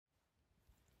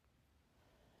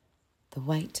The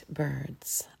white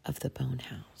birds of the bone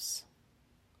house.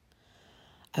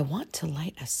 I want to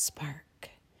light a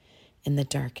spark in the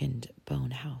darkened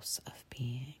bone house of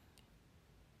being.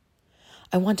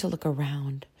 I want to look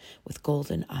around with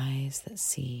golden eyes that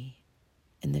see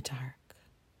in the dark,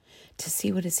 to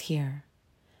see what is here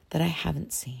that I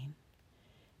haven't seen.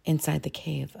 Inside the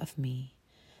cave of me,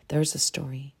 there is a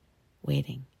story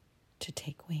waiting to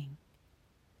take wing.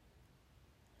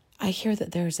 I hear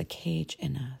that there is a cage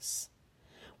in us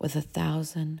with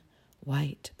 1,000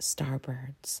 white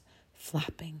starbirds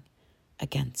flapping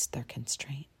against their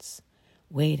constraints,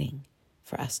 waiting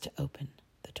for us to open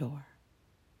the door.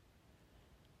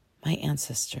 My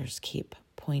ancestors keep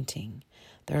pointing,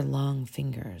 their long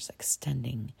fingers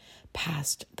extending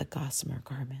past the gossamer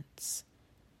garments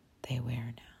they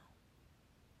wear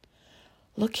now.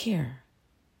 Look here.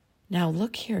 Now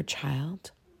look here,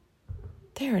 child.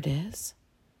 There it is.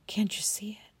 Can't you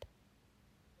see it?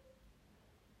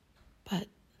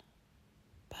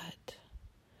 But,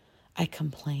 I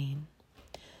complain.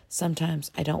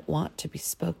 Sometimes I don't want to be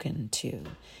spoken to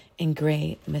in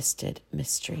gray misted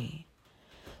mystery.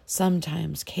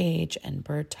 Sometimes cage and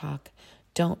bird talk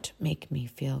don't make me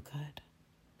feel good.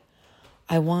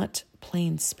 I want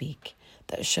plain speak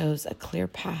that shows a clear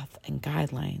path and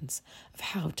guidelines of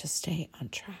how to stay on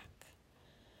track.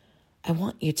 I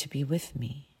want you to be with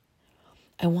me.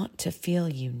 I want to feel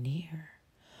you near.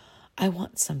 I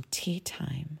want some tea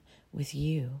time with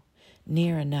you,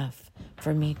 near enough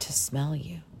for me to smell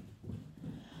you.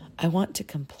 I want to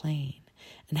complain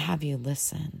and have you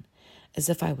listen, as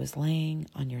if I was laying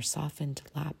on your softened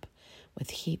lap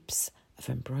with heaps of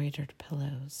embroidered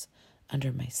pillows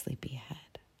under my sleepy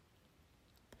head.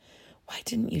 Why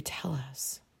didn't you tell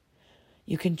us?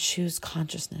 You can choose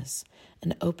consciousness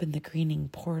and open the greening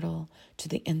portal to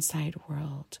the inside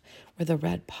world where the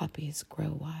red poppies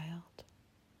grow wild.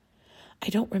 I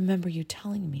don't remember you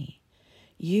telling me.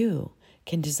 You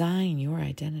can design your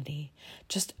identity.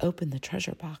 Just open the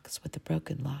treasure box with the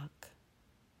broken lock.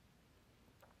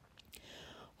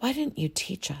 Why didn't you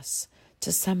teach us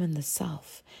to summon the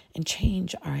self and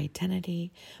change our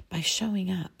identity by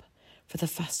showing up for the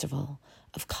festival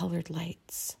of colored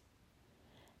lights,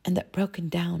 and that broken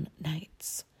down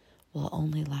nights will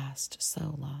only last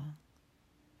so long?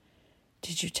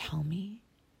 Did you tell me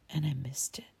and I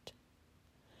missed it?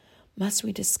 Must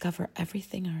we discover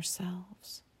everything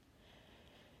ourselves?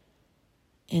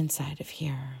 Inside of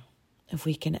here, if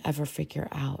we can ever figure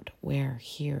out where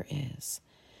here is,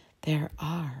 there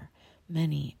are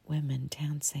many women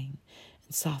dancing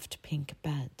in soft pink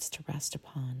beds to rest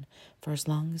upon for as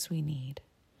long as we need.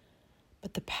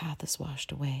 But the path is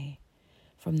washed away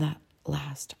from that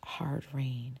last hard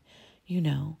rain. You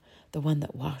know, the one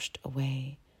that washed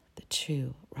away the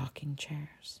 2 rocking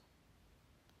chairs.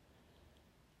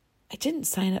 I didn't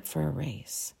sign up for a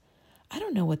race. I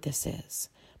don't know what this is,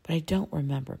 but I don't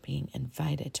remember being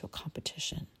invited to a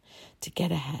competition to get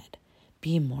ahead,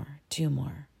 be more, do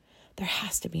more. There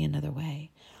has to be another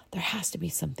way. There has to be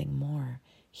something more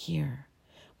here.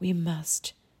 We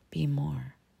must be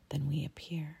more than we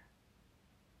appear.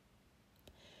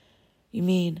 You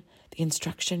mean the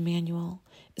instruction manual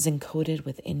is encoded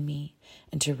within me,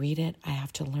 and to read it, I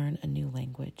have to learn a new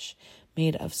language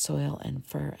made of soil and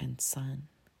fur and sun?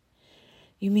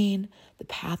 You mean the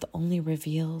path only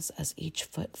reveals as each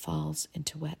foot falls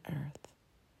into wet earth?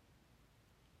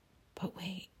 But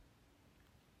wait.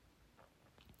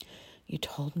 You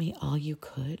told me all you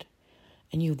could,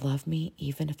 and you love me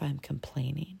even if I'm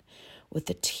complaining, with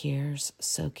the tears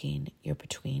soaking your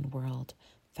between-world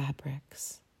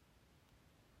fabrics.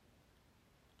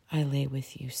 I lay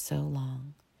with you so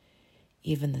long,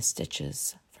 even the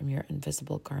stitches from your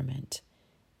invisible garment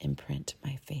imprint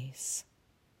my face.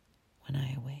 When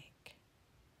I awake.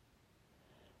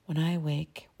 When I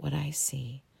awake, what I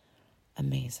see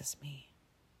amazes me.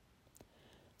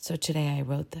 So today I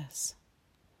wrote this.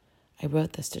 I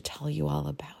wrote this to tell you all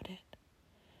about it.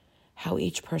 How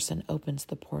each person opens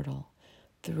the portal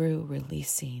through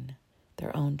releasing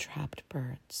their own trapped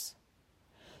birds.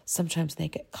 Sometimes they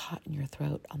get caught in your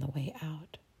throat on the way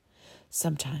out.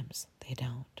 Sometimes they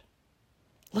don't.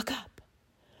 Look up.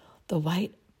 The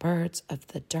white birds of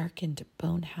the darkened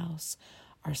bone house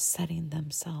are setting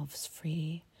themselves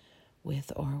free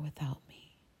with or without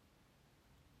me.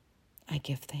 I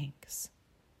give thanks.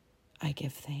 I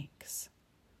give thanks.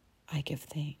 I give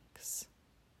thanks.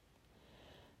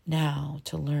 Now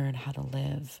to learn how to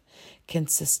live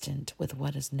consistent with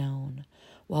what is known,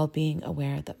 while being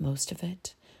aware that most of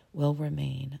it will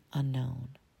remain unknown.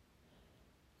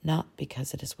 Not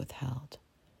because it is withheld,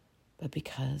 but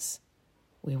because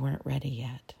we weren't ready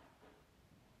yet.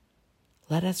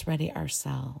 Let us ready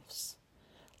ourselves.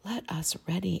 Let us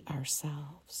ready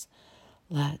ourselves.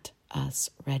 Let us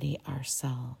ready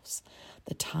ourselves.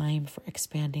 The time for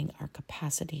expanding our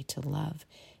capacity to love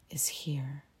is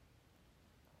here.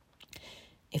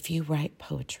 If you write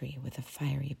poetry with a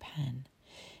fiery pen,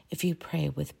 if you pray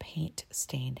with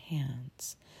paint-stained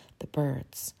hands, the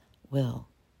birds will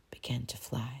begin to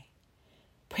fly.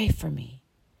 Pray for me.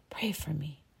 Pray for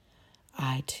me.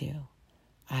 I too,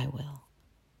 I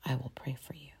will pray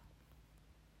for you.